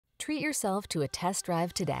Treat yourself to a test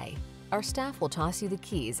drive today. Our staff will toss you the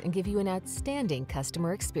keys and give you an outstanding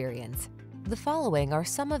customer experience. The following are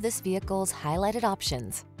some of this vehicle's highlighted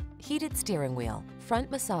options: heated steering wheel,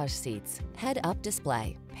 front massage seats, head-up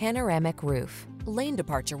display, panoramic roof, lane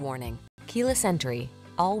departure warning, keyless entry,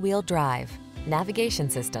 all-wheel drive,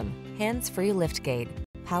 navigation system, hands-free liftgate,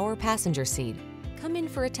 power passenger seat. Come in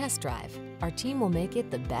for a test drive. Our team will make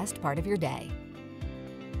it the best part of your day.